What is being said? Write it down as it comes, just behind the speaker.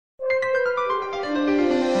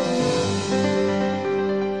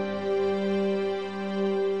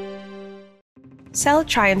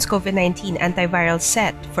Celltrion's COVID-19 antiviral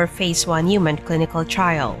set for Phase 1 human clinical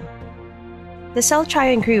trial. The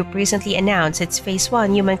Celltrion group recently announced its Phase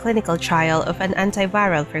 1 human clinical trial of an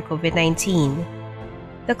antiviral for COVID-19.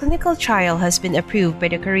 The clinical trial has been approved by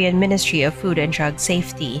the Korean Ministry of Food and Drug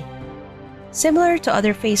Safety. Similar to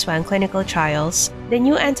other Phase 1 clinical trials, the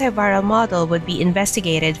new antiviral model would be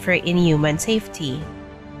investigated for in-human safety.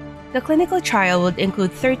 The clinical trial would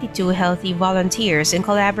include 32 healthy volunteers in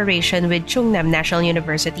collaboration with Chungnam National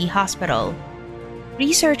University Hospital.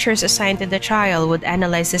 Researchers assigned to the trial would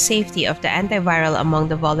analyze the safety of the antiviral among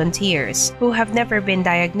the volunteers who have never been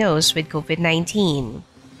diagnosed with COVID-19.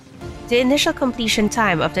 The initial completion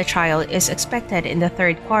time of the trial is expected in the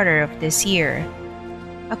third quarter of this year.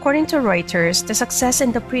 According to Reuters, the success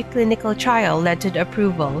in the preclinical trial led to the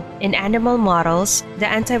approval. In animal models, the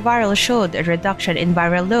antiviral showed a reduction in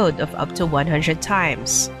viral load of up to 100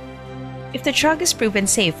 times. If the drug is proven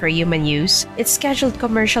safe for human use, its scheduled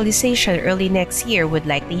commercialization early next year would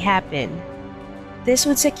likely happen. This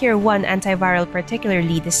would secure one antiviral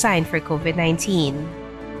particularly designed for COVID-19.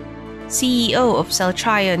 CEO of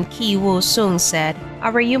Celltrion Ki Woo-sung said,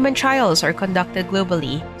 "Our human trials are conducted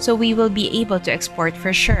globally, so we will be able to export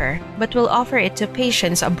for sure, but we'll offer it to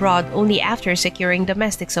patients abroad only after securing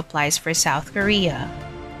domestic supplies for South Korea."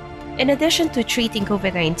 In addition to treating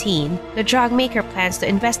COVID-19, the drugmaker plans to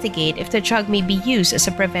investigate if the drug may be used as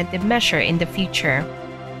a preventive measure in the future.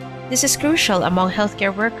 This is crucial among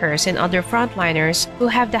healthcare workers and other frontliners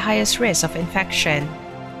who have the highest risk of infection.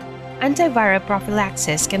 Antiviral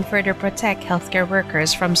prophylaxis can further protect healthcare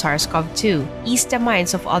workers from SARS-CoV-2, ease the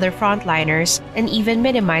minds of other frontliners, and even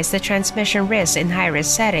minimize the transmission risk in high-risk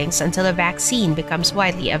settings until a vaccine becomes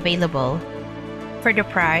widely available. For the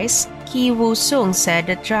price, Ki Woo-sung said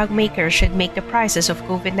that drug makers should make the prices of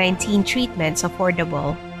COVID-19 treatments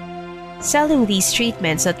affordable. Selling these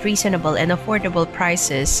treatments at reasonable and affordable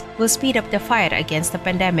prices will speed up the fight against the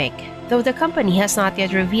pandemic, though the company has not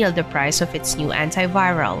yet revealed the price of its new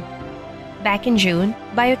antiviral. Back in June,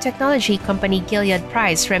 biotechnology company Gilead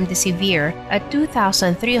priced remdesivir at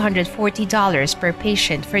 $2,340 per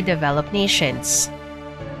patient for developed nations.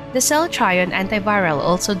 The Celltrion antiviral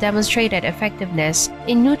also demonstrated effectiveness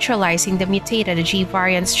in neutralizing the mutated G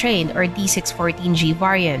variant strain or D614G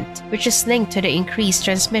variant, which is linked to the increased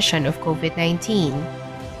transmission of COVID-19.